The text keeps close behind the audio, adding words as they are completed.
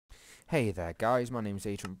Hey there guys, my name is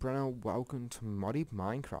AgentBreno. Welcome to Modded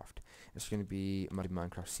Minecraft. It's going to be Modded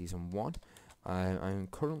Minecraft Season 1. I'm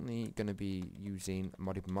currently going to be using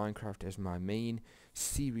Modded Minecraft as my main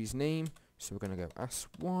series name. So we're going to go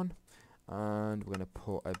S1 and we're going to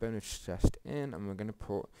put a bonus chest in and we're going to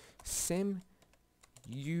put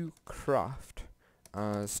Kraft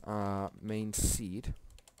as our main seed.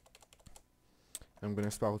 I'm going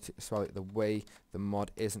to spell it the way the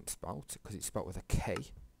mod isn't spelt, because it's spelled with a K.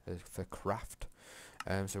 For Kraft,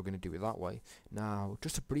 so we're going to do it that way. Now,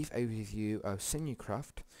 just a brief overview of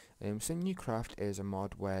Kraft. Kraft is a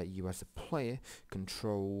mod where you as a player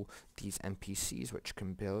control these NPCs which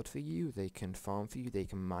can build for you, they can farm for you, they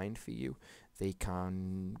can mine for you, they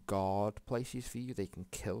can guard places for you, they can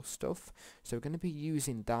kill stuff. So we're going to be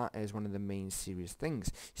using that as one of the main series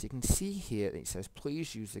things. So you can see here it says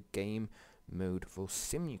please use the game mode for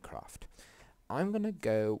Kraft. I'm going to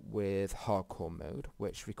go with hardcore mode,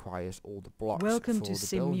 which requires all the blocks. Welcome for to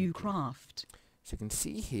the Kraft. So you can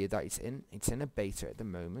see here that it's in a beta at the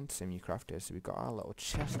moment, Kraft is. So we've got our little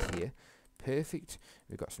chest here. Perfect.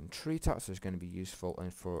 We've got some tree taps that's going to be useful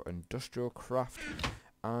and for industrial craft.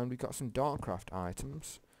 And we've got some dark craft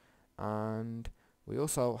items. And we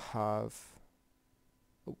also have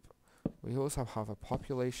a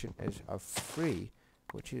population of 3,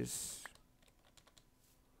 which is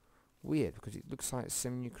weird because it looks like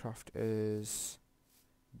Kraft is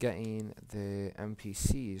getting the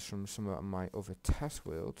NPCs from some of my other test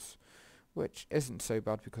worlds, which isn't so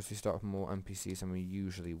bad because we start with more NPCs than we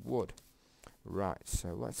usually would. Right,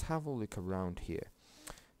 so let's have a look around here.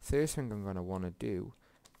 First thing I'm going to want to do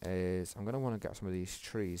is I'm going to want to get some of these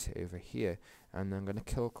trees over here, and then I'm going to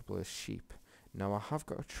kill a couple of sheep. Now I have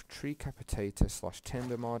got a tree capitator /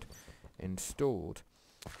 timber mod installed,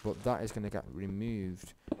 but that is going to get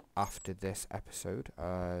removed after this episode,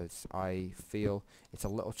 as I feel it's a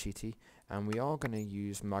little cheaty, and we are going to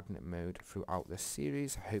use magnet mode throughout this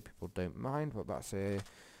series. I hope people don't mind, but that's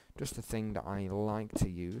just a thing that I like to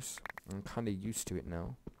use. I'm kind of used to it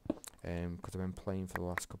now, because I've been playing for the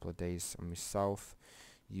last couple of days on myself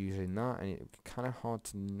using that, and it's kind of hard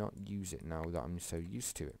to not use it now that I'm so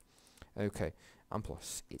used to it. Okay, and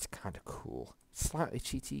plus it's kind of cool, slightly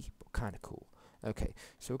cheaty but kind of cool. Okay,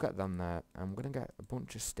 so we'll get them there. I'm going to get a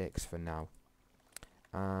bunch of sticks for now.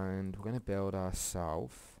 And we're going to build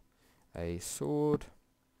ourselves a sword,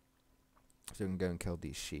 so we can go and kill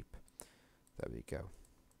these sheep. There we go.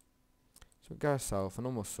 So we'll get ourselves a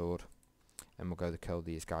normal sword, and we'll go to kill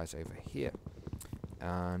these guys over here.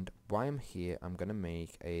 And while I'm here, I'm going to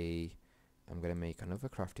make another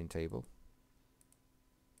crafting table.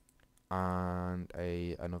 And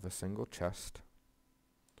another single chest.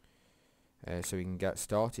 So we can get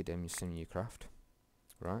started in Kraft,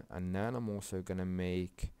 right? And then I'm also going to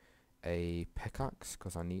make a pickaxe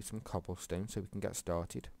because I need some cobblestone so we can get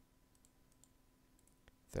started.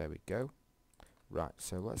 There we go. Right,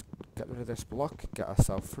 so let's get rid of this block, get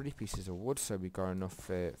ourselves 3 pieces of wood so we got enough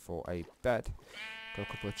for a bed. Got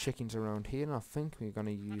a couple of chickens around here, and I think we're going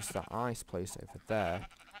to use that ice place over there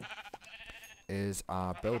is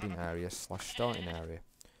our building area / starting area.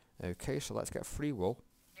 Okay, so let's get 3 wool.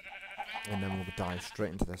 And then we'll dive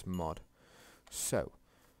straight into this mod. So,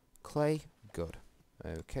 clay, good.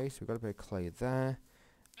 Okay, so we've got a bit of clay there.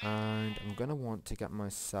 And I'm going to want to get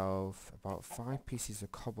myself about 5 pieces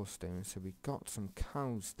of cobblestone. So we've got some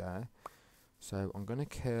cows there. So I'm going to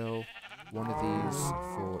kill one of these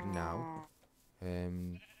for now.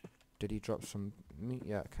 Did he drop some meat?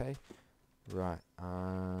 Yeah, okay. Right,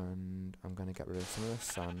 and I'm going to get rid of some of the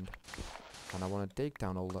sand. And I want to dig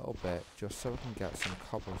down a little bit just so I can get some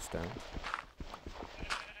cobblestone.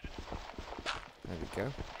 There we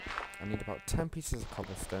go. I need about 10 pieces of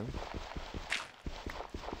cobblestone.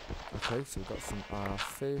 Okay, so we've got some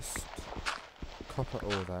first copper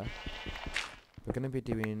ore there. We're going to be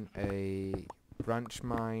doing a branch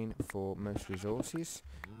mine for most resources,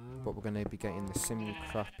 but we're going to be getting the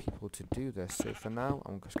Kraft people to do this. So for now,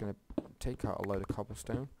 I'm just going to take out a load of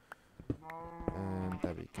cobblestone.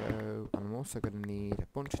 There we go. And I'm also going to need a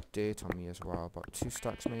bunch of dirt on me as well, about 2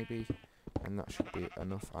 stacks maybe, and that should be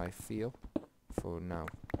enough, I feel, for now.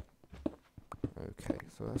 Okay,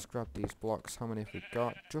 so let's grab these blocks. How many have we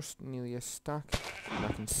got? Just nearly a stack. And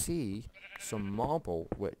I can see some marble,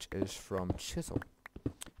 which is from Chisel.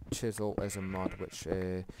 Chisel is a mod which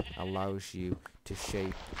allows you to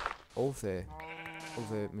shape all the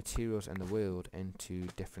materials in the world into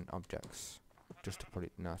different objects, just to put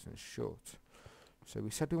it nice and short. So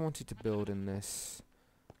we said we wanted to build in this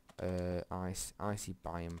icy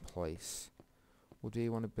biome place. Or do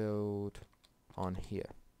you want to build on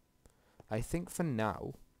here? I think for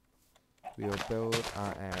now we will build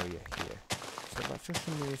our area here. So let's just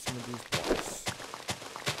remove some of these blocks.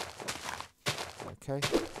 Okay,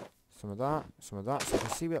 some of that. So you can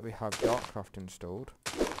see that we have Kraft installed.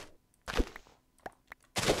 There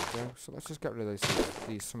we go. So let's just get rid of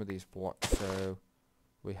some of these blocks so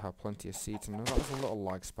we have plenty of seats. And that was a little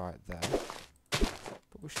lag spike there,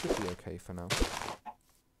 but we should be okay for now.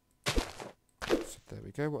 So there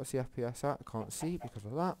we go. What's the FPS at? I can't see because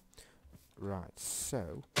of that. Right,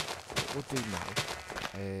 so what we'll do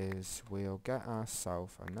now is we'll get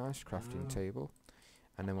ourselves a nice crafting table,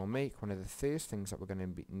 and then we'll make one of the first things that we're going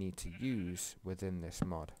to need to use within this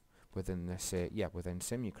mod, within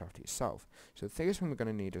SimuCraft itself. So the first thing we're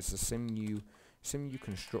going to need is a Simu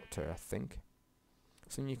constructor, I think.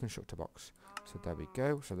 Simu constructor box. So there we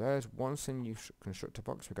go. So there's one Simu constructor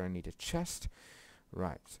box. We're going to need a chest.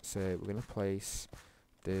 Right, so we're going to place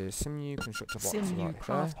the Simu constructor box right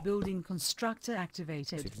Kraft there. building constructor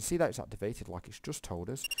activated. So you can see that it's activated like it's just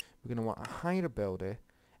told us. We're going to want to hire a builder,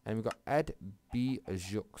 and we've got Ed B.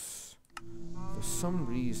 Ajux. For some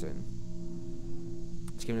reason,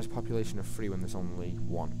 it's giving us a population of 3 when there's only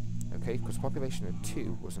 1. Okay, because population of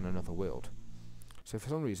 2 was in another world. So for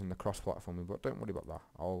some reason they're cross-platforming, but don't worry about that.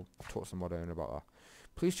 I'll talk to the mod owner about that.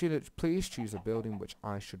 Please choose a building which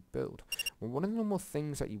I should build. Well, one of the normal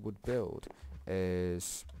things that you would build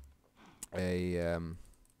is a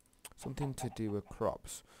something to do with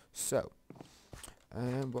crops. So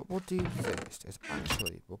what we'll do first is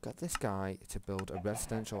actually we'll get this guy to build a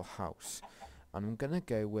residential house, and I'm gonna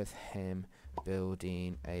go with him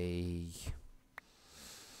building a.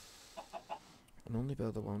 I normally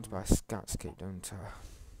build the ones by Scatscape, don't I?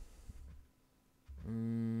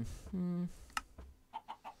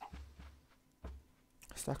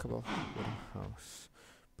 Stackable wooden house,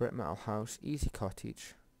 brick metal house, easy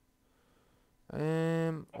cottage.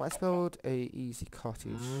 Let's build a easy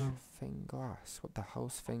cottage. Thin glass. What the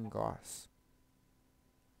hell's thin glass?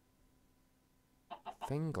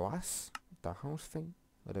 Thin glass? What the hell's thin?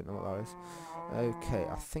 I don't know what that is. Okay,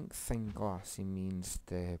 I think thin glass, he means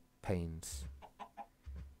the panes.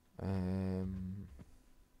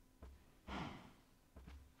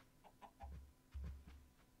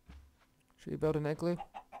 Should we build an igloo?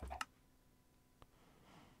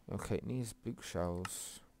 Okay, it needs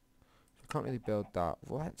bookshelves. We can't really build that.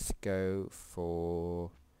 Let's go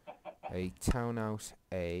for a townhouse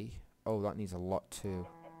A. Oh, that needs a lot too.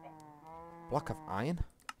 Block of iron?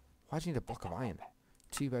 Why do you need a block of iron?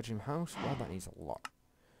 2-bedroom house? Well, that needs a lot.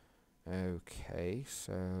 Okay,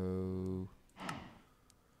 so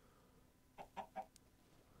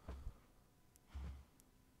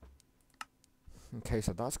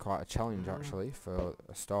that's quite a challenge actually for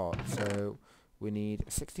a start. So we need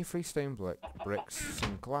 63 stone bricks,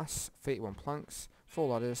 some glass, 31 planks, 4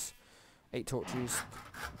 ladders, 8 torches,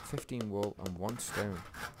 15 wool and 1 stone.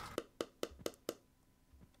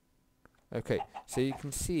 Okay, so you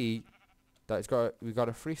can see that we've got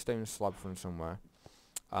a 3 stone slab from somewhere,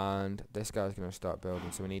 and this guy's going to start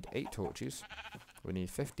building. So we need 8 torches, we need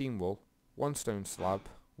 15 wool, 1 stone slab,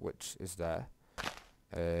 which is there,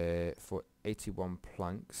 for 81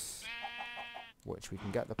 planks, which we can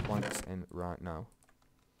get the planks in right now.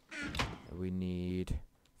 We need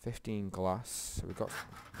 15 glass, so we got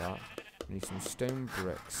that. We need some stone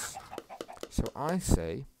bricks. So I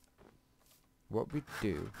say what we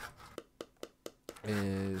do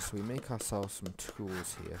is we make ourselves some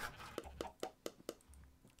tools here.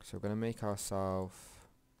 So we're going to make ourselves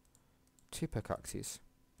 2 pickaxes.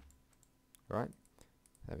 Right,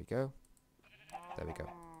 there we go. There we go.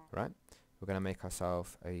 Right, we're going to make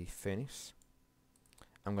ourselves a furnace.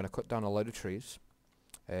 I'm going to cut down a load of trees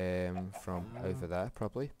from over there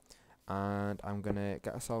probably, and I'm going to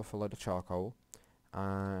get ourselves a load of charcoal,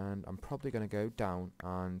 and I'm probably going to go down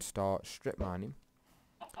and start strip mining.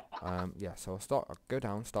 Yeah, so I'll go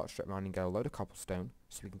down, start strip mining, get a load of cobblestone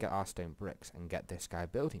so we can get our stone bricks and get this guy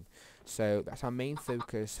building. So that's our main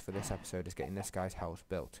focus for this episode, is getting this guy's house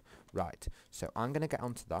built. Right, so I'm going to get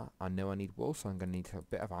onto that. I know I need wool, so I'm going to need a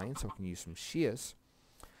bit of iron so I can use some shears.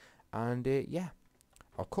 And yeah,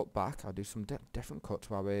 I'll cut back, I'll do some different cuts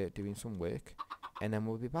while we're doing some work, and then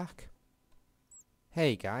we'll be back.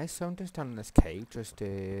 Hey guys, so I'm just down in this cave, just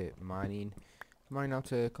mining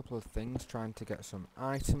out a couple of things, trying to get some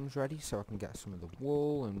items ready so I can get some of the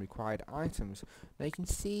wool and required items. Now you can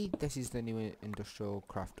see this is the new industrial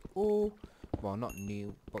craft ore. Well, not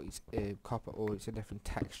new, but it's copper ore. It's a different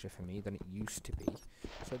texture for me than it used to be.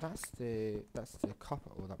 So that's the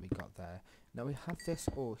copper ore that we got there. Now we have this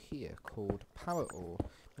ore here called power ore.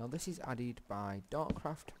 Now this is added by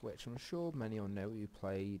Kraft, which I'm sure many will know who've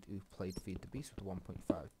played Feed the Beast with the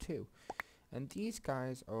 1.52. And these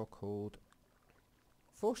guys are called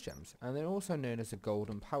force gems, and they're also known as a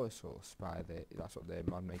golden power source by that's what the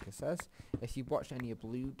mod maker says. If you've watched any of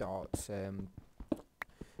Blue Dart's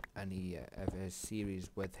any of his series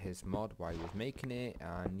with his mod, why he was making it,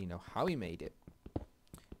 and you know how he made it,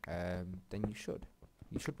 then you should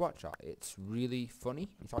watch that. It's really funny.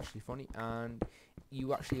 It's actually funny, and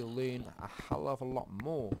you actually learn a hell of a lot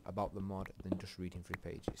more about the mod than just reading through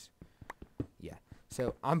pages. Yeah,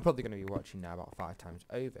 so I'm probably going to be watching now about 5 times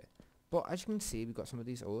over. But as you can see, we've got some of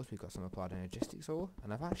these ores. We've got some applied energistics ore,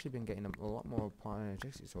 and I've actually been getting a lot more applied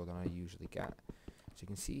energistics ore than I usually get. So you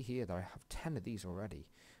can see here that I have 10 of these already.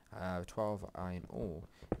 12 iron ore.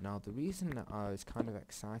 Now the reason that I was kind of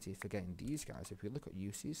excited for getting these guys, if we look at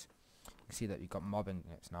uses, you can see that we've got mob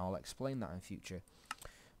ingots. Now I'll explain that in future,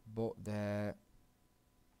 but they're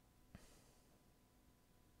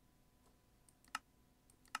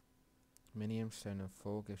Minium stone and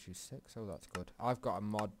 4 gives you 6. Oh, that's good. I've got a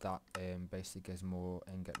mod that basically gives more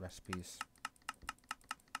ingot recipes.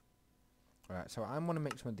 Alright, so I want to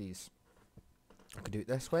make some of these. I can do it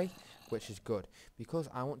this way, which is good, because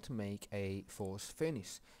I want to make a force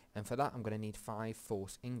furnace, and for that I'm going to need 5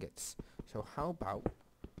 force ingots. So how about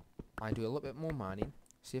I do a little bit more mining,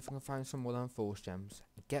 see if I can find some more than force gems,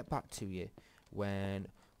 get back to you when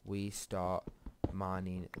we start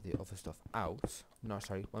mining the other stuff out. No,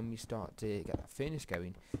 sorry, when we start to get that furnace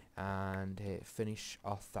going and finish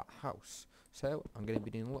off that house. So I'm going to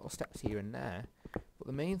be doing little steps here and there, but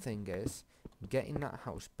the main thing is getting that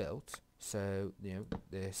house built, so you know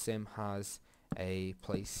the sim has a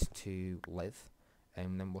place to live,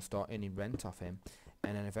 and then we'll start earning rent off him,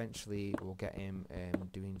 and then eventually we'll get him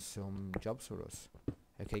doing some jobs for us.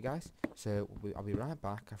 Okay guys, so I'll be right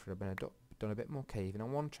back after I've done a bit more caving. I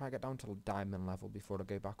want to try to get down to diamond level before I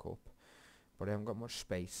go back up, but I haven't got much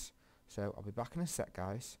space, so I'll be back in a sec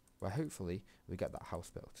guys, where hopefully we get that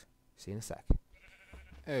house built. See you in a sec.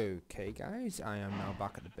 Okay guys, I am now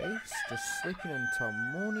back at the base, just sleeping until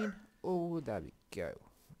morning. Oh, there we go.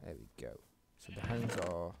 There we go. So the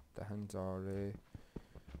hens are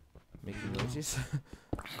making noises.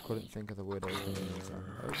 I couldn't think of the word I was going to use.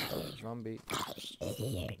 Oh, zombie.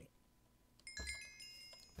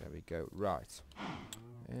 There we go. Right.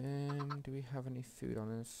 Do we have any food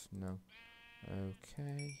on us? No.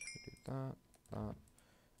 Okay, we'll do that,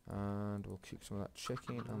 and we'll cook some of that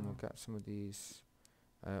chicken, and we'll get some of these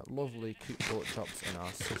lovely cooked pork chops in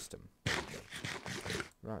our system.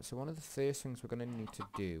 Right, so one of the first things we're going to need to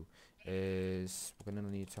do is we're going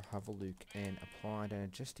to need to have a look in applied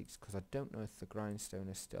energistics, because I don't know if the grindstone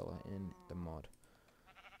is still in the mod.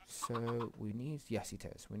 So we need, yes it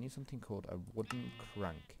is, we need something called a wooden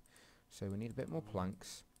crank. So we need a bit more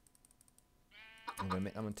planks. I'm going to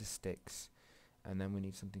make them into sticks, and then we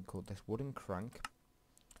need something called this wooden crank.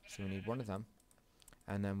 So we need one of them.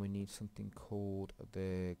 And then we need something called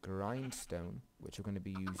the grindstone, which we're going to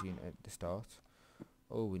be using at the start.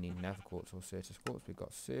 Oh, we need nether quartz or certus quartz. We've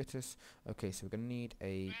got certus. Okay, so we're going to need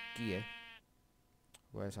a gear.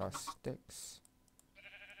 Where's our sticks?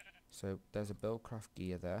 So there's a Kraft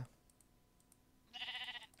gear there.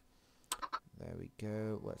 There we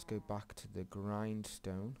go. Let's go back to the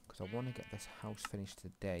grindstone, because I want to get this house finished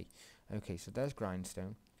today. Okay, so there's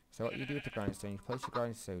grindstone. So what you do with the grindstone, you place your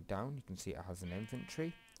grindstone down. You can see it has an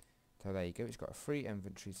inventory. So there you go. It's got 3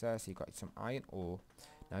 inventories there. So you've got some iron ore.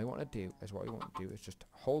 Now what you want to do is just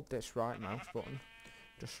hold this right mouse button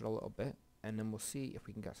just for a little bit, and then we'll see if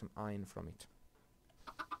we can get some iron from it.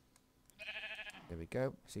 There we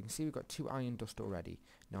go. So you can see we've got 2 iron dust already.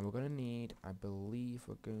 Now we're going to need, I believe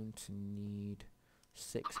we're going to need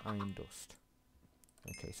 6 iron dust.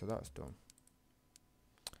 Okay, so that's done.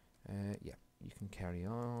 Yeah, you can carry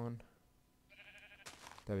on.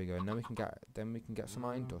 There we go. And then we can get some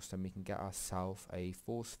iron dust, and we can get ourselves a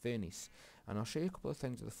force furnace. And I'll show you a couple of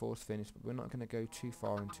things with the force furnace, but we're not going to go too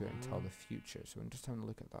far into it until the future. So I'm just having a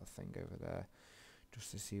look at that thing over there,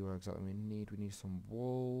 just to see what exactly we need. We need some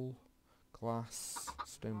wool, glass,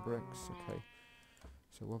 stone bricks. Okay.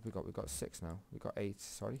 So what have we got? We've got 6 now. We've got 8.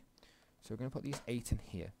 Sorry. So we're going to put these 8 in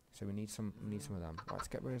here. So we need some of them. Let's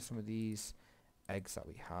get rid of some of these eggs that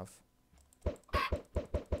we have.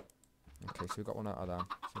 Okay, so we've got one out of them.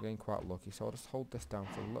 So we're getting quite lucky. So I'll just hold this down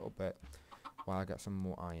for a little bit while I get some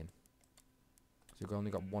more iron. So we've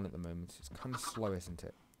only got 1 at the moment. It's kind of slow, isn't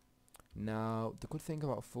it? Now, the good thing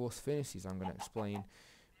about force furnaces, I'm going to explain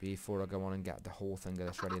before I go on and get the whole thing of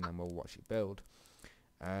this ready, and then we'll watch it build,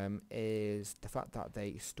 is the fact that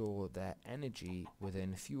they store their energy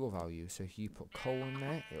within fuel value. So if you put coal in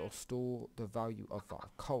there, it'll store the value of that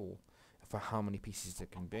coal for how many pieces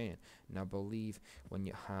it can burn. Now I believe when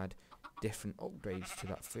you had different upgrades to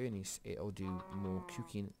that furnace, it'll do more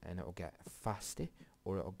cooking and it'll get faster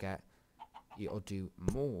or it'll do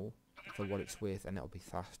more for what it's worth, and it'll be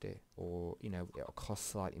faster, or you know, it'll cost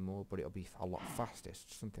slightly more, but it'll be a lot faster,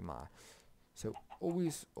 something like that. So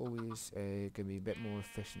always gonna be a bit more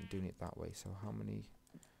efficient doing it that way. So how many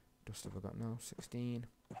dust have I got now? 16.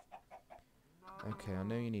 Okay, I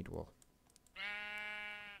know you need wool,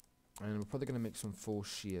 and we're probably gonna make some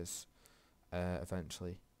force shears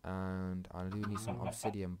eventually, and I do need some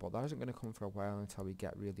obsidian, but that isn't gonna come for a while until we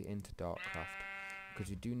get really into Darkcraft, because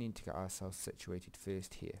we do need to get ourselves situated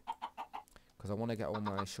first here, because I want to get all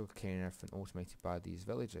my sugarcane and everything automated by these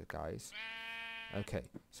villager guys. Okay,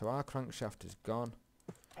 so our crankshaft is gone.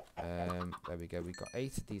 There we go, we got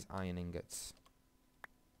 8 of these iron ingots.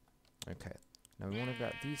 Okay, now we want to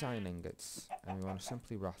get these iron ingots, and we want to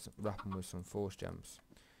simply wrap them with some force gems.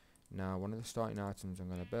 Now, one of the starting items I'm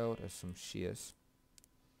going to build is some shears,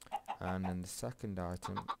 and then the second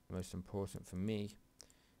item, most important for me,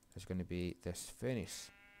 is going to be this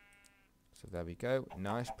furnace. So there we go,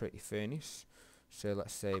 nice pretty furnace. So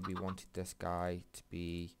let's say we wanted this guy to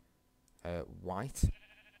be white.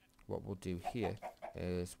 What we'll do here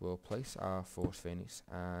is we'll place our force furnace,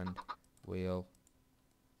 and we'll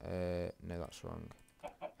no, that's wrong.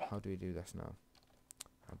 How do we do this now?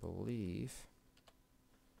 I believe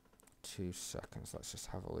 2 seconds, let's just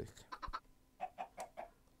have a look.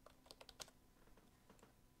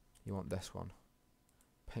 You want this one,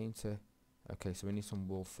 painter. Okay, so we need some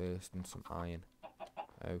wool first and some iron.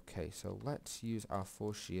 Okay, so let's use our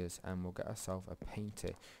 4 shears, and we'll get ourselves a painter,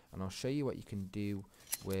 and I'll show you what you can do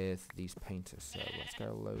with these painters. So let's get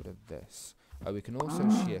a load of this. We can also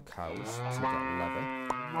shear cows to get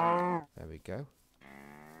leather. There we go.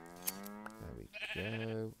 There we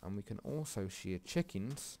go. And we can also shear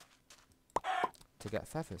chickens to get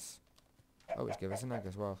feathers. Oh, it's give us an egg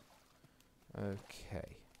as well.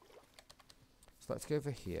 Okay. So let's go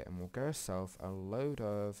over here, and we'll get ourselves a load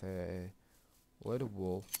of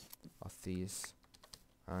wool of these.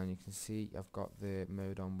 And you can see I've got the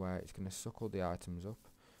mode on where it's going to suck all the items up.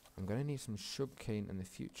 I'm going to need some sugarcane in the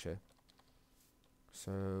future.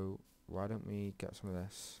 So why don't we get some of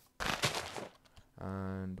this,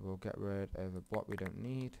 and we'll get rid of a block we don't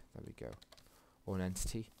need. There we go, or an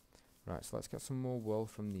entity. Right, so let's get some more wool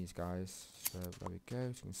from these guys. So there we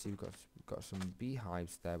go. So you can see we've got some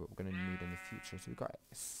beehives there, but we're going to need in the future. So we've got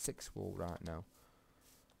 6 wool right now,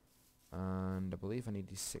 and I believe I need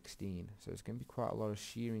these 16. So it's going to be quite a lot of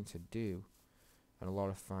shearing to do, and a lot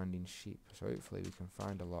of finding sheep. So hopefully we can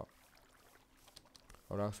find a lot,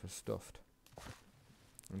 or else we're stuffed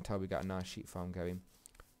until we get a nice sheep farm going,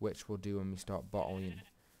 which we'll do when we start bottling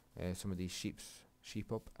some of these sheep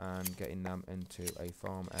up and getting them into a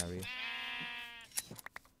farm area.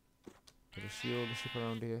 Did I see all the sheep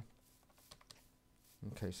around here?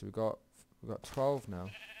 Okay, so we've got 12 now,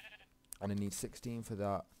 and I need 16 for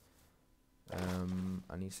that.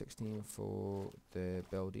 I need 16 for the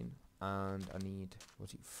building, and I need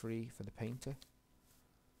 3 for the painter.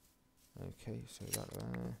 Okay, so that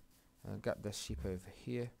there. I'll get this sheep over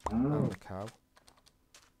here, and the cow.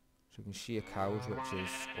 So we can shear cows, which is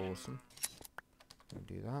awesome. We'll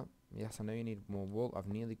do that. Yes, I know you need more wool. I've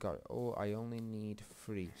nearly got it all. I only need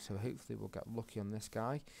 3. So hopefully we'll get lucky on this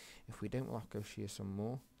guy. If we don't, we'll have to go shear some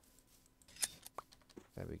more.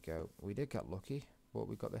 There we go. We did get lucky, but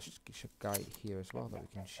we've got this guy here as well that we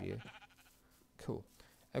can shear. Cool.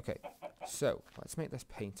 Okay, so let's make this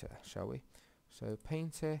painter, shall we? So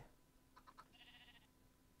painter.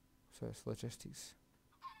 So it's logistics.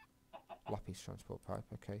 Lapis transport pipe,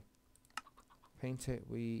 okay. Painter,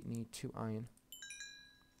 we need 2 iron.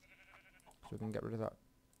 So we can get rid of that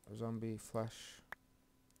zombie flesh.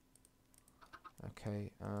 Okay,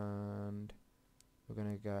 and we're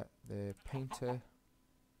going to get the painter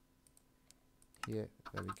here.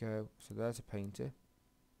 There we go. So there's a painter.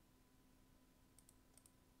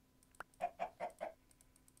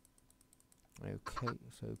 Okay,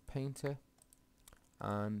 so painter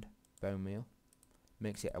and bone meal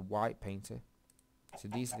makes it a white painter. So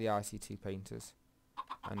these are the IC2 painters,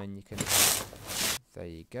 and then you can, there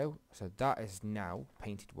you go. So that is now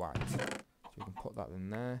painted white. So we can put that in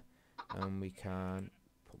there, and we can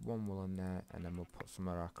put 1 wool in there, and then we'll put some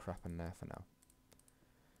of our crap in there for now.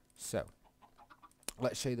 So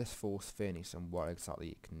let's show you this force furnace and what exactly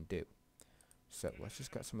it can do. So let's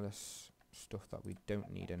just get some of this stuff that we don't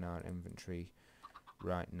need in our inventory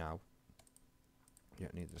right now. We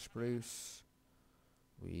don't need the spruce,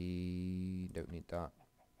 we don't need that,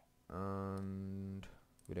 and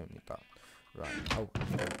we don't need that. Right, oh,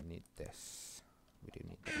 we don't need this, we do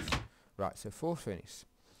need this. Right, so force furnace,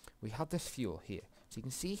 we have this fuel here. So you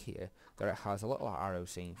can see here that it has a little arrow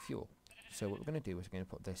saying fuel. So what we're going to do is we're going to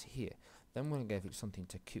put this here. Then we're going to give it something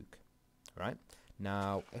to cook. Right?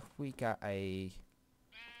 Now, if we get a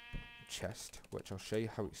chest, which I'll show you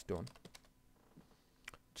how it's done.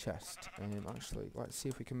 Chest. Actually, let's see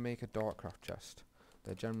if we can make a Craft chest.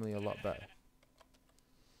 They're generally a lot better.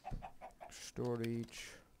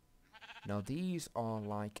 Storage. Now these are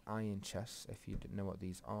like iron chests, if you didn't know what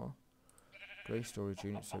these are. Grey storage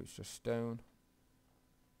unit, so it's just stone.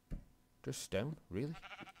 Just stone? Really?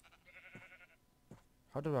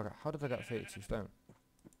 How did I get 32 stone?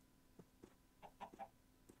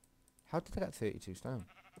 How did I get 32 stone?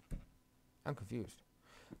 I'm confused.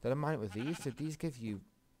 Did I mine it with these? Did these give you...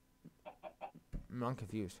 I'm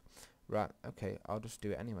confused. Right, okay, I'll just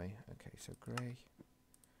do it anyway. Okay, so grey.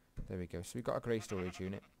 There we go. So we've got a grey storage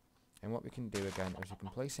unit. And what we can do again is we can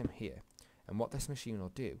place him here. And what this machine will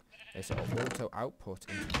do is it'll auto output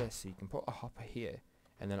into this. So you can put a hopper here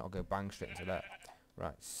and then it'll go bang straight into there.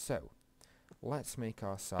 Right, so let's make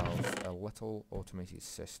ourselves a little automated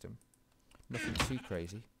system. Nothing too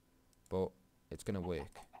crazy, but it's going to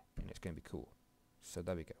work and it's going to be cool. So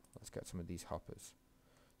there we go. Let's get some of these hoppers.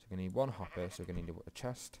 So we're going to need one hopper, so we're going to need a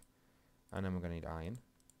chest. And then we're going to need iron.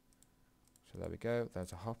 So there we go.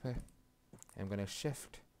 There's a hopper. And I'm going to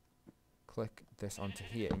shift click this onto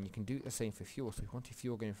here, and you can do the same for fuel. So if you want your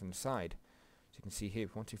fuel going from the side, so you can see here,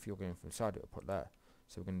 if you want your fuel going from the side, it'll put there.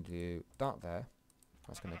 So we're going to do that there.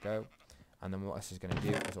 That's going to go, and then what this is going to do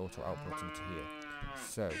is auto output into here.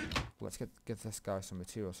 So let's give this guy some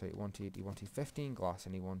material. So he wanted 15 glass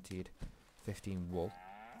and he wanted 15 wool.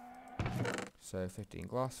 So 15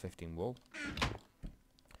 glass, 15 wool,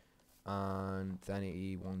 and then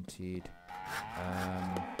he wanted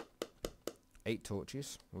 8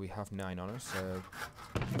 torches. We have 9 on us, so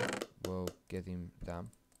we'll give him them.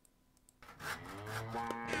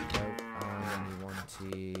 And then he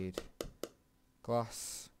wanted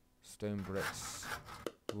glass, stone bricks,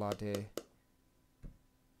 ladder.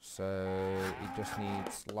 So he just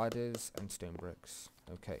needs ladders and stone bricks.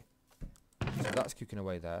 Okay. So that's cooking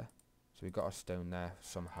away there. So we've got a stone there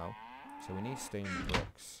somehow. So we need stone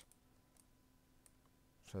bricks.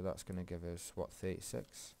 So that's going to give us, what,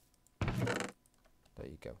 36? There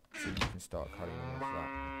you go. So you can start carrying on with that.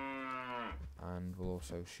 And we'll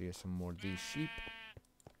also shear some more of these sheep.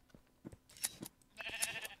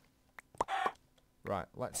 Right,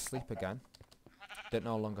 let's sleep again. Don't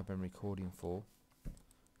know how long I've been recording for.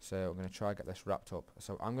 So I'm going to try and get this wrapped up.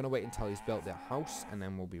 So I'm going to wait until he's built their house and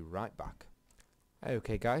then we'll be right back.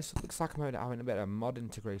 Okay guys, looks like I'm having a bit of a mod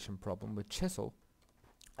integration problem with Chisel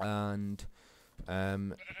and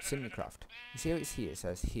Kraft. You see how it's here? It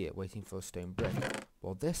says here, waiting for stone brick.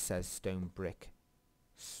 Well, this says stone brick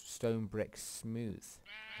smooth,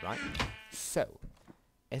 right? So,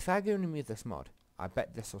 if I go and remove this mod, I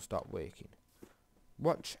bet this will start working.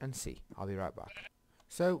 Watch and see. I'll be right back.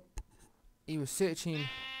 So, he was searching.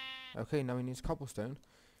 Okay, now he needs cobblestone.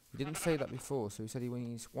 He didn't say that before, so he said he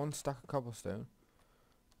needs 1 stack of cobblestone.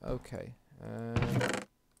 Okay.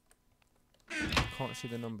 Can't see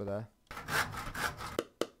the number there.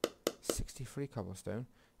 63 cobblestone.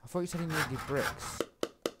 I thought you said he needed bricks.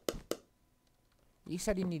 You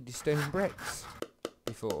said he needed stone bricks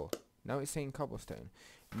before. Now it's saying cobblestone.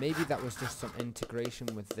 Maybe that was just some integration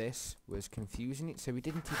with this was confusing it, so we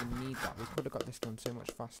didn't even need that. We could have got this done so much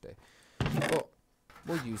faster. But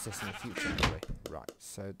we'll use this in the future anyway. Right,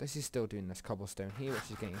 so this is still doing this cobblestone here, which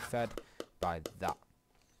is getting fed by that.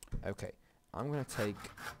 Okay, I'm going to take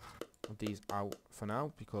these out for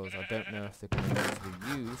now because I don't know if they're going to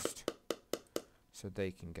be used. So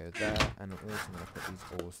they can go there, and I'm also going to put these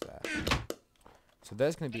ores there. So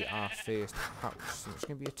there's going to be our first house. So it's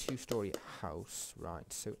going to be a 2-story house,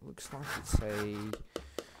 right? So it looks like it's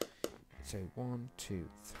a 1, 2,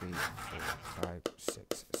 3, 4, 5,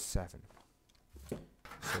 6, 7. So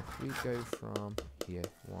if we go from here,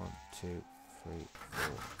 1, 2, 3,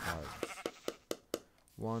 4, 5.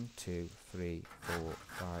 1, 2, 3, 4,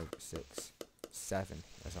 5, 6, 7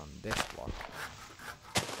 is on this block.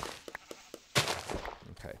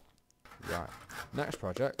 Okay, right. Next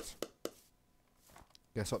project.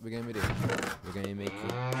 Guess what we're going to do? We're going to make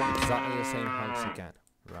exactly the same house again.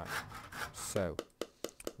 Right. So,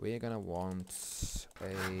 we're going to want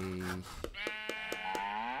a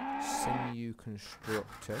sinew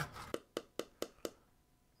constructor.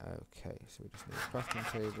 Okay, so we just need a crafting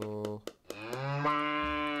table.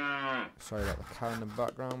 Sorry about the cow in the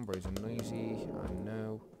background, but he's noisy, I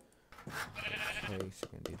know. Okay, so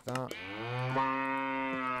we're going to do that.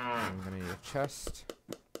 I'm going to need a chest.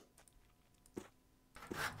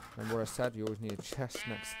 Remember what I said, you always need a chest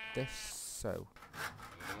next to this, so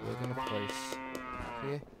we're going to place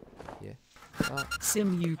here, here, That,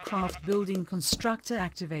 SIMU Craft building constructor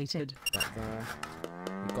activated. that there.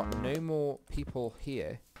 We've got no more people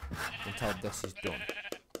here until this is done.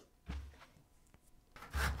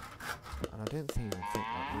 And I don't think that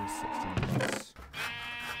needs 16 minutes.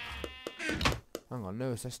 Hang on,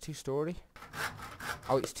 no, is this 2-story?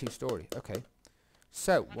 Oh, it's 2-story, okay.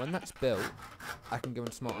 So, when that's built, I can go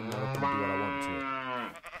and smelt them up and do what I want to it.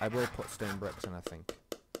 I will put stone bricks in, I think.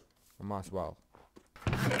 I might as well.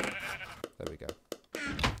 There we go.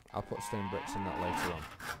 I'll put stone bricks in that later on.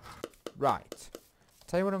 Right.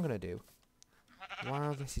 Tell you what I'm going to do.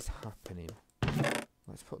 While this is happening,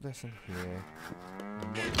 let's put this in here.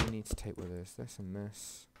 And what do we need to take with us? This and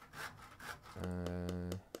this.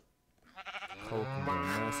 Coal can go in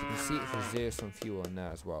there. So you can see it reserves some fuel in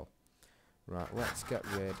there as well. Right, let's get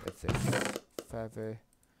rid of this feather.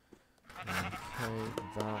 Okay,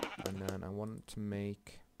 that. And then I want to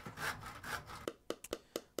make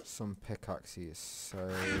some pickaxes. So,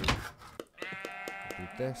 I'll do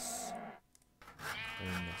this.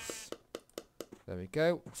 And this. There we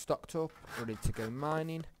go, stocked up, ready to go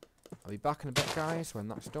mining. I'll be back in a bit, guys. When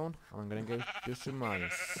that's done, I'm going to go do some mining.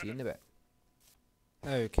 See you in a bit.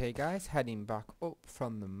 Okay guys, heading back up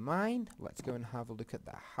from the mine. Let's go and have a look at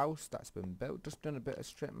the house that's been built. Just done a bit of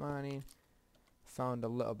strip mining. Found a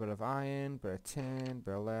little bit of iron, bit of tin,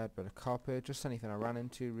 bit of lead, bit of copper. Just anything I ran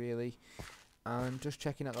into really. And just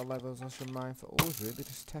checking out the levels on some mine for always really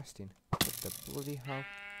just testing. What the bloody hell?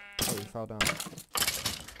 Oh, he fell down.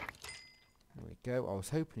 There we go. I was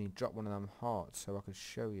hoping he'd drop one of them hearts so I could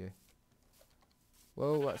show you.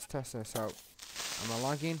 Well, let's test this out. Am I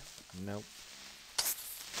lagging? Nope.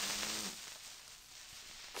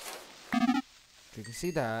 So you can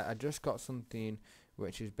see there, I just got something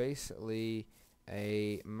which is basically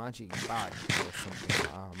a magic bag or something,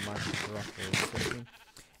 magic raffle or something.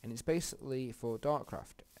 And it's basically for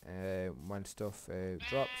Darkcraft. When stuff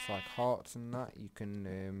drops, like hearts and that, you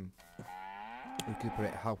can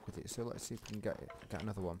recuperate health with it. So let's see if we can get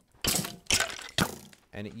another one.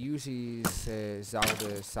 And it uses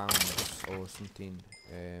Zelda sounds or something,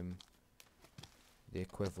 the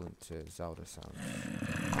equivalent to Zelda sounds.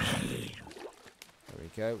 There we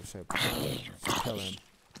go. So let's kill him.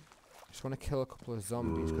 Just want to kill a couple of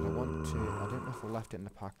zombies because I want to. I don't know if I left it in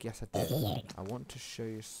the pack. Yes, I did. I want to show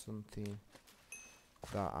you something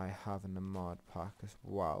that I have in the mod pack as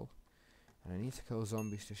well, and I need to kill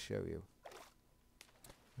zombies to show you.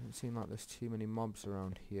 Doesn't seem like there's too many mobs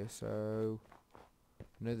around here, so I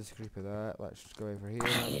know there's a creeper there. Let's just go over here.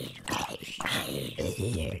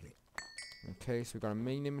 Okay, so we've got a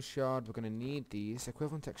medium shard. We're going to need these.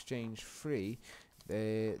 Equivalent exchange free.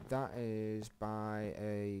 That is by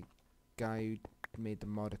a guy who made the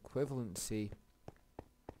mod equivalency.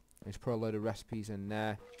 He's put a load of recipes in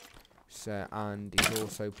there. So, and he's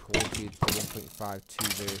also ported the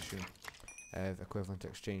 1.52 version of equivalent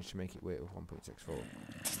exchange to make it work with 1.64.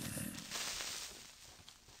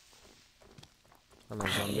 Hello,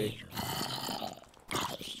 zombie.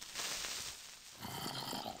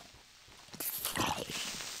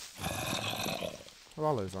 Oh,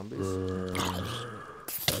 hello, zombies.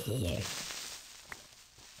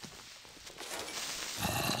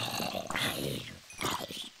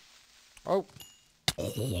 Oh!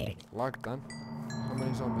 Lagged then. How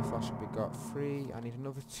many zombie flash have we got? 3. I need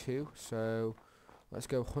another 2, so let's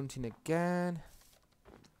go hunting again.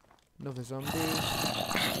 Another zombie.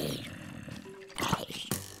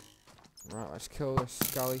 Right, let's kill this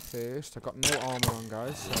scally first. I've got no armor on,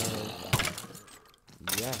 guys, so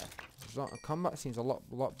yeah. Combat seems a lot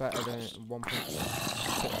better than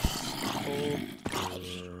 1.64.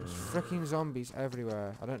 There's freaking zombies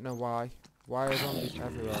everywhere. I don't know why. Why are zombies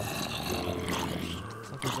everywhere?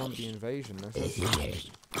 It's like a zombie invasion, this is.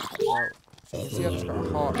 Well, so you can see I've just got a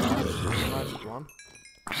heart now, a magic one.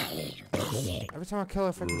 Every time I kill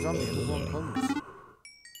a freaking zombie, another one comes. Are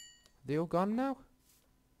they all gone now?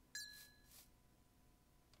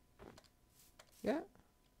 Yeah?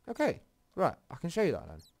 Okay. Right, I can show you that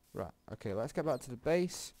then. Right, okay, let's get back to the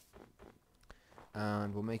base.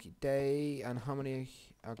 And we'll make it day. And how many?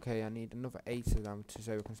 Okay, I need another 8 of them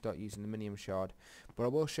so we can start using the minium shard. But I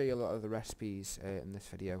will show you a lot of the recipes in this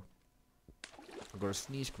video. I've got a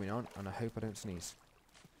sneeze coming on, and I hope I don't sneeze.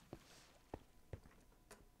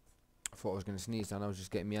 I thought I was going to sneeze, and I was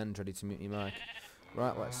just getting my hand ready to mute my mic.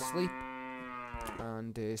 Right, let's sleep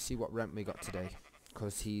and see what rent we got today,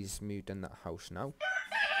 because he's moved in that house now.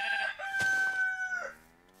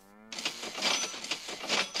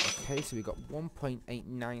 Okay, so we got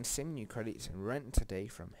 1.89 SIMU credits in rent today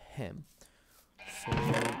from him. So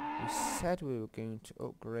we said we were going to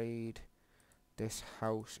upgrade this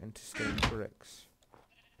house into stone bricks.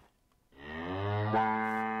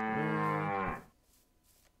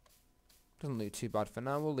 Doesn't look too bad for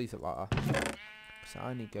now. We'll leave it like that. So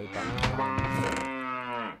I need to go back in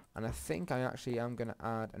time. And I think I actually am going to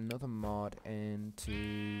add another mod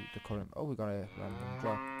into the current... Oh, we got a random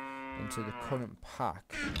drop. Into the current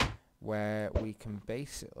pack, where we can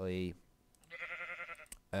basically...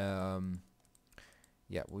 yeah,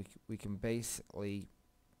 we can basically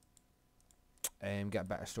get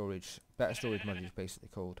better storage. Better storage mod is basically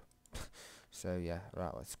called. So yeah,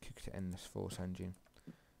 right, let's cook it in this force engine.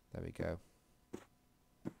 There we go.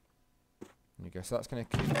 There we go. So that's going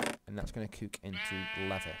to cook, and that's going to cook into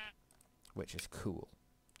leather, which is cool.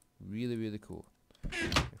 Really, really cool. We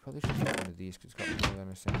probably should get one of these because it's got more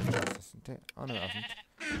than a single chest, isn't it? Oh no, it hasn't.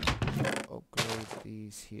 Upgrade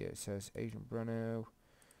these here. It says AgentBreno.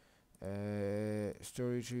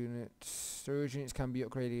 Storage units. Storage units can be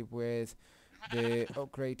upgraded with the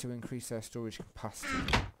upgrade to increase their storage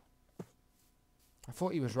capacity. I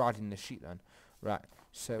thought he was riding the sheep then. Right,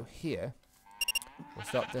 so here we'll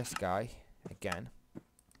stop this guy again,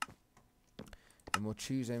 and we'll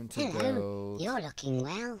choose him to build. You're looking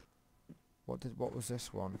well. What was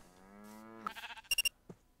this one?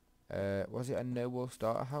 Was it a no-wall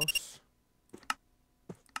starter house?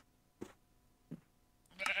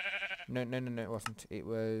 No, it wasn't. It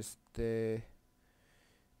was a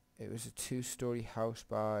 2-story house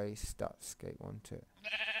by Statscape, wasn't it?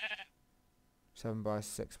 7 by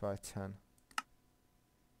 6 by 10.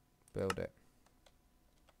 Build it.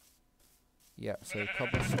 Yeah, so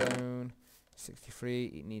cobblestone, 63.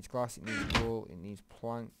 It needs glass, it needs wool, it needs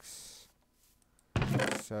planks.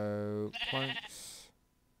 So planks.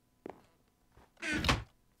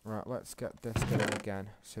 Right, let's get this going again,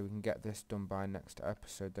 so we can get this done by next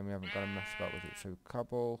episode. Then we haven't got to mess about with it. So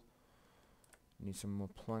cobble. Need some more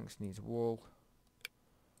planks. Needs wool.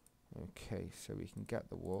 Okay, so we can get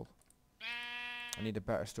the wool. I need a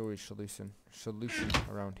better storage solution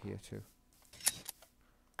around here too.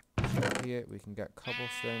 So here we can get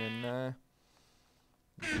cobblestone in there.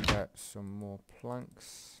 We can get some more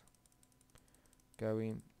planks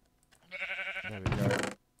going. There we go.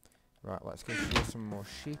 Right, let's go shear some more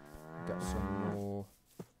sheep. Get some more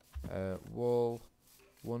wool.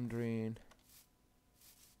 Wandering.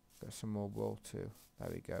 Got some more wool too.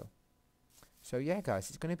 There we go. So yeah guys,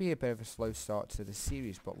 it's going to be a bit of a slow start to the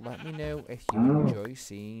series, but let me know if you enjoy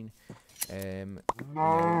seeing you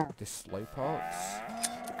know, the slow parts.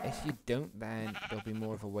 If you don't, then there'll be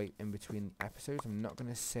more of a wait in between episodes. I'm not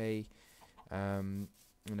going to say you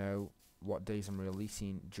know, what days I'm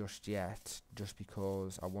releasing just yet, just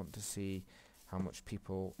because I want to see how much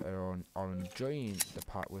people are enjoying the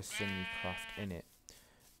part with Kraft in it.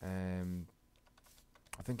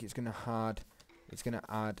 I think it's going to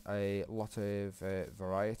add a lot of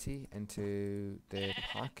variety into the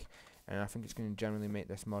pack, and I think it's going to generally make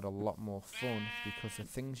this mod a lot more fun because the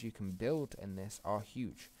things you can build in this are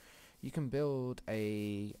huge. You can build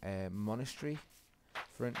a monastery,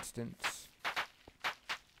 for instance.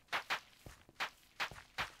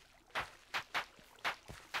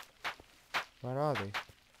 Where are they?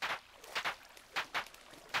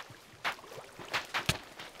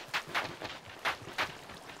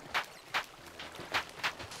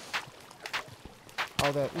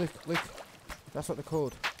 Oh, there, look, that's what they're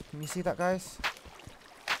called. Can you see that, guys?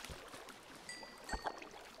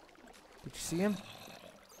 Did you see him?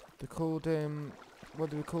 They're called,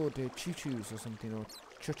 what are they called? Choo-choos or something, or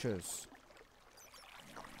chuchas.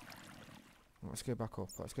 Let's go back up,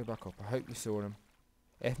 I hope you saw him.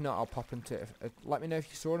 If not, I'll pop into it. Let me know if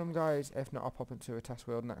you saw them, guys. If not, I'll pop into a test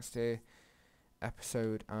world next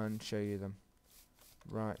episode and show you them.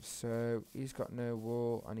 Right, so he's got no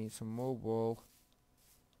wool. I need some more wool.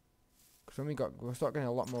 Because we'll start getting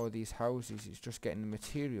a lot more of these houses. It's just getting the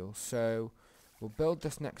material. So we'll build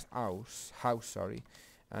this next house,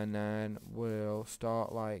 and then we'll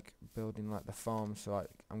start like building like the farm. So like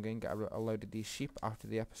I'm going to get a load of these sheep after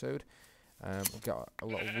the episode. We'll get a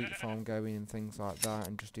little wheat farm going and things like that,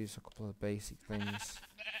 and just do a couple of basic things.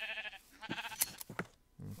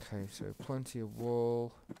 Okay, so plenty of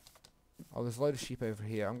wool. Oh, there's a load of sheep over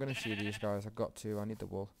here. I'm going to shoot these guys. I need the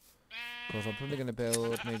wool. Because I'm probably going to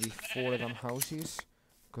build maybe 4 of them houses.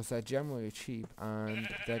 Because they're generally cheap and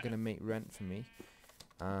they're going to make rent for me.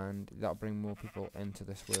 And that'll bring more people into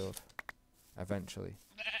this world eventually.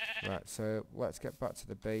 Right, so let's get back to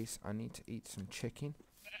the base. I need to eat some chicken.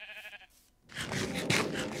 And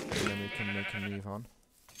then we can make a move on.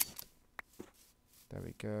 There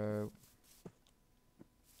we go.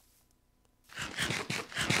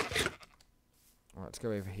 Right, let's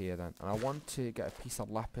go over here then. And I want to get a piece of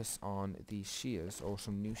lapis on these shears, or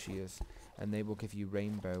some new shears, and they will give you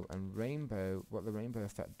rainbow. And rainbow, what the rainbow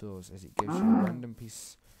effect does is it gives you a random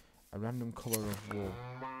piece, a random colour of wool.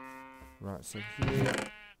 Right, so here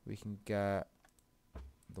we can get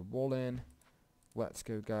the wool in. Let's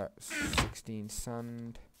go get 16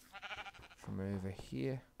 sand from over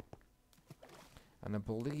here. And I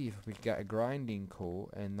believe if we get a grinding core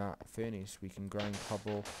in that furnace, we can grind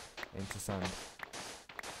cobble into sand,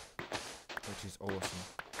 which is awesome.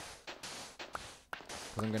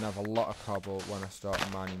 Because I'm going to have a lot of cobble when I start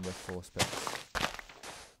mining with 4 spits.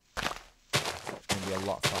 It's going to be a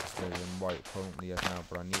lot faster than what it currently is now,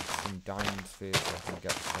 but I need some diamonds first so I can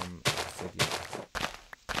get some obsidian.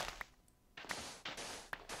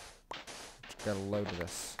 Let's get a load of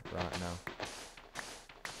this right now.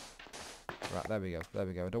 Right, there we go, there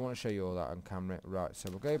we go. I don't want to show you all that on camera. Right, so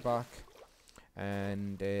we'll go back,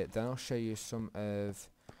 and then I'll show you some of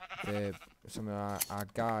our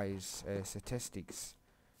guys' statistics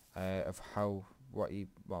of how, what he,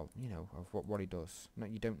 well, you know, of what he does. No,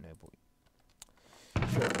 you don't know, but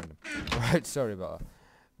sure, random. Right, sorry about that.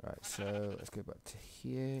 Right, so let's go back to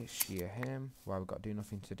here, shear him. Why we've got to do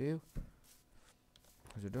nothing to do?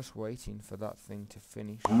 Because we're just waiting for that thing to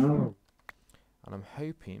finish, and I'm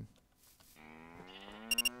hoping.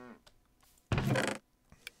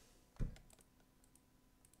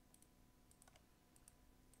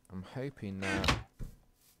 I'm hoping that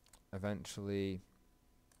eventually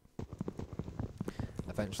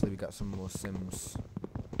we got some more sims.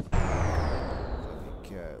 There we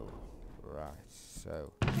go. Right,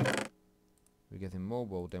 so we give him more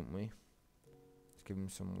wool, don't we? Let's give him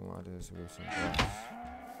some ladders with some glass.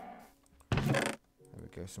 There we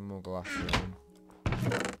go, some more glass in.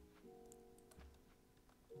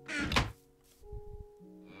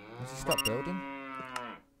 Has he stopped building?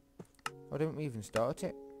 Or didn't we even start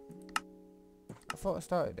it? I thought I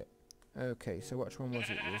started it. Okay, so which one was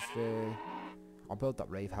it? It was the... I'll build that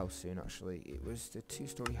rave house soon, actually. It was the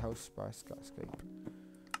 2-story house by Skyscape.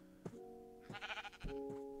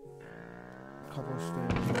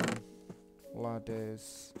 Cobblestone,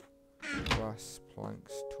 ladders, glass,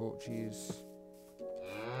 planks, torches.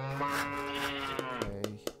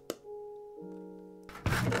 Okay.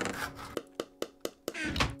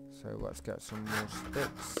 So let's get some more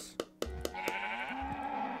sticks.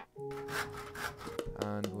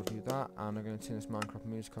 And we'll do that, and I'm going to turn this Minecraft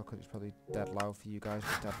music off because it's probably dead loud for you guys,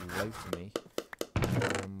 but dead low for me.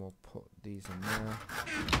 And we'll put these in there.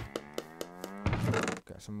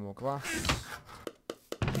 Get some more glass.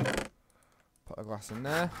 Put a glass in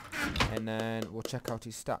there, and then we'll check out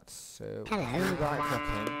his stats. So when we right click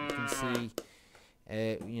him, you can see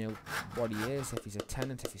you know, what he is, if he's a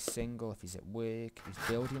tenant, if he's single, if he's at work, his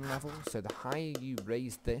building level. So the higher you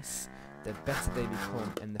raise this, the better they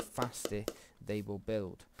become and the faster they will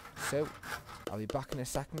build. So I'll be back in a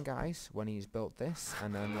second, guys, when he's built this,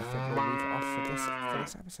 and then I think we'll leave it off for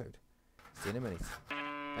this episode. See you in a minute.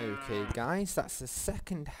 Okay, guys, that's the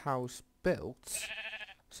second house built.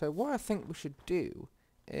 So what I think we should do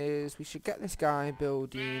is we should get this guy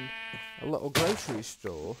building a little grocery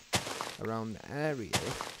store around the area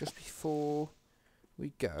just before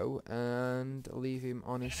we go, and leave him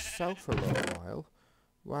on his cell for a little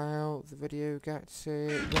while the video gets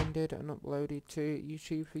rendered and uploaded to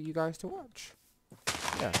YouTube for you guys to watch.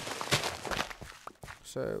 Yeah.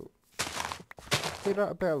 So clear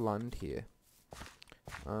out a bit of land here,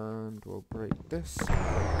 and we'll break this,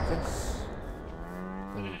 break this.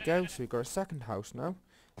 There we go. So we've got a second house now,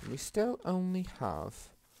 and we still only have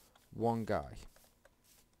one guy.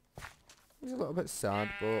 He's a little bit sad,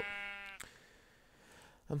 but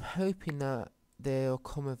I'm hoping that they'll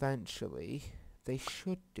come eventually. They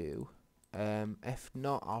should do. If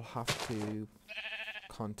not, I'll have to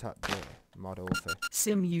contact the mod author.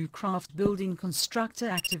 Kraft building constructor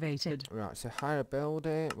activated. Right, so hire a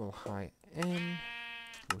builder. We'll hire in.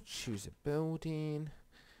 We'll choose a building,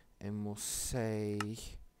 and we'll say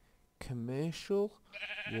commercial.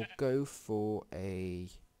 We'll go for a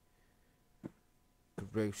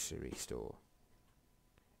grocery store,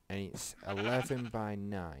 and it's 11 by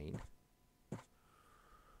 9.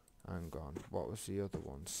 Hang on, what was the other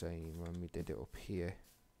one saying when we did it up here?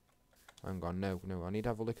 Hang on, no, I need to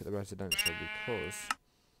have a look at the residential, because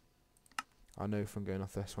I know from going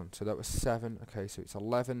off this one. So that was 7. Okay, so it's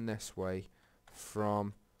 11 this way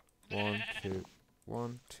from 1, 2,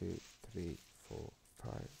 3, 4,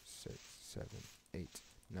 5, 6, 7, 8,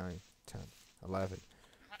 9, 10, 11.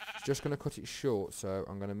 It's just going to cut it short, so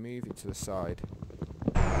I'm going to move it to the side.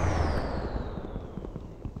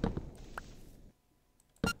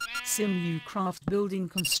 Kraft building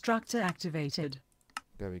constructor activated.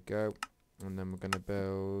 There we go. And then we're going to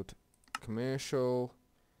build commercial,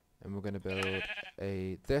 and we're going to build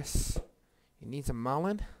this. It needs a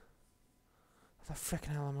melon. How the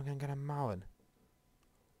frickin' hell am I going to get a melon?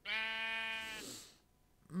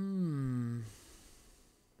 A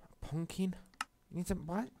pumpkin. It needs a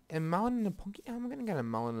what? A melon and a pumpkin? How am I going to get a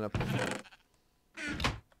melon and a pumpkin?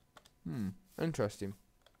 Interesting.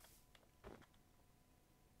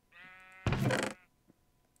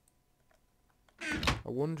 I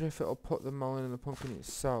wonder if it'll put the melon in the pumpkin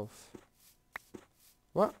itself.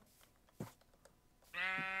 What?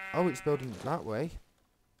 Oh, it's building it that way.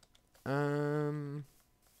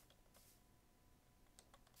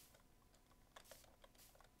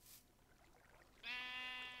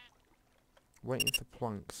 Waiting for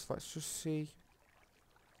planks. Let's just see.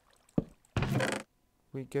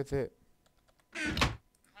 We get it.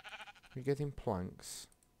 We're getting planks.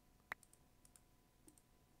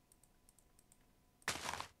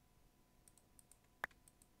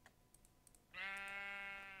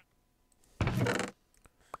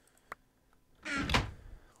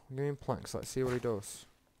 I'm getting planks. Let's see what he does.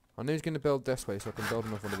 I know he's going to build this way, so I can build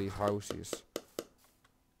another one of these houses.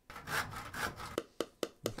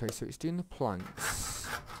 Okay, so it's doing the planks,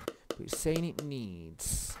 but it's saying it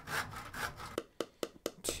needs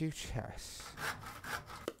 2 chests.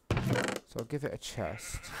 So I'll give it a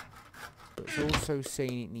chest. But it's also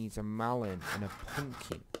saying it needs a melon and a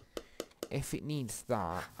pumpkin. If it needs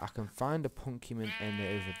that, I can find a pumpkin in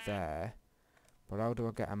it over there. But how do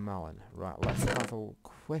I get a melon? Right, let's have a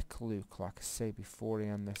quick look, like I say, before I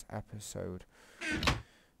end this episode.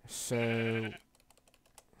 So,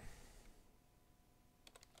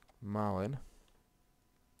 melon.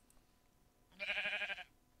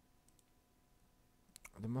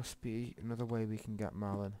 There must be another way we can get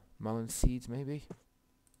melon. Melon seeds, maybe?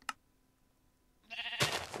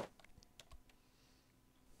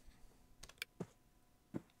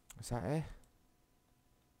 Is that it?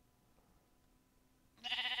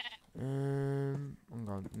 Hang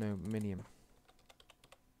on, no, minium.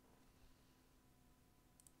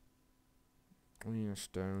 We need a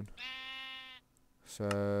stone.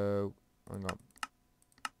 So, hang on.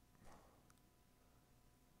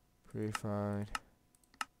 Purified.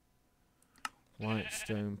 White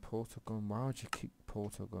stone, portal gun. Why would you keep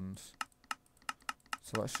portal guns?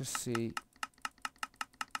 So let's just see.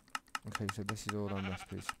 Okay, so this is all on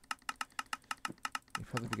recipes. You'd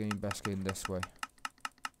probably be going best going this way.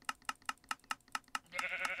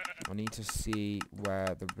 I need to see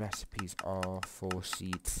where the recipes are for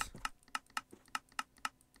seeds.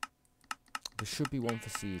 There should be one for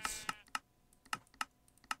seeds.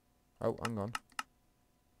 Oh, hang on.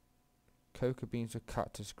 Cocoa beans with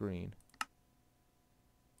cactus green.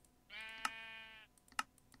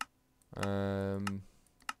 I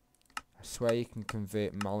swear you can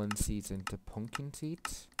convert melon seeds into pumpkin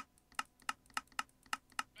seeds.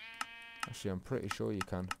 Actually, I'm pretty sure you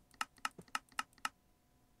can.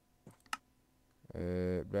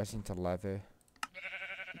 Resin to leather.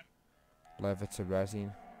 Leather to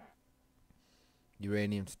resin.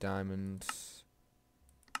 Uranium to diamonds.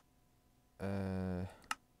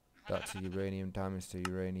 That to uranium. Diamonds to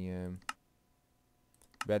uranium.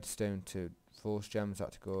 Redstone to force gems.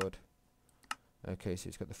 That's good. Okay, so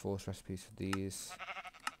it's got the force recipes for these.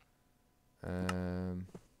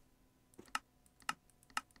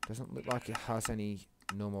 Doesn't look like it has any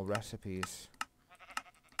normal recipes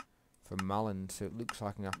for melon, so it looks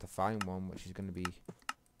like I'm going to have to find one, which is going to be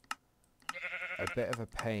a bit of a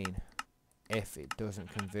pain if it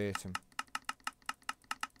doesn't convert them,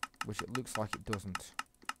 which it looks like it doesn't.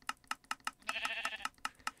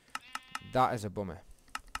 That is a bummer.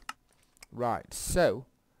 Right, so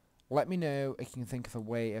let me know if you can think of a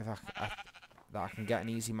way that I can get an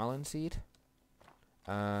easy melon seed,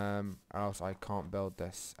 or else I can't build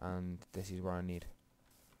this, and this is what I need.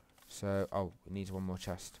 So, oh, it needs one more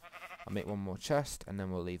chest. I'll make one more chest, and then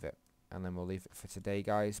we'll leave it. And then we'll leave it for today,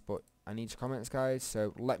 guys. But I need your comments, guys,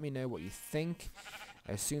 so let me know what you think.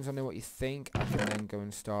 As soon as I know what you think, I can then go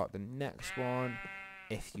and start the next one,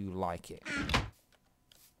 if you like it.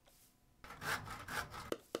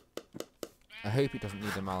 I hope it doesn't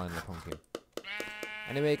need a melon and a pumpkin.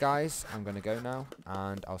 Anyway, guys, I'm going to go now,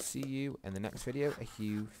 and I'll see you in the next video. If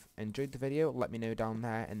you've enjoyed the video, let me know down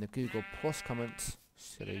there in the Google Plus comments.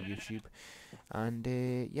 Silly YouTube. And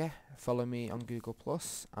yeah, follow me on Google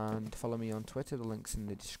Plus and follow me on Twitter. The link's in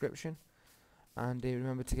the description. And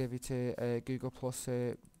remember to give it a Google Plus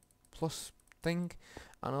plus thing.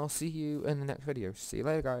 And I'll see you in the next video. See you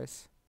later, guys.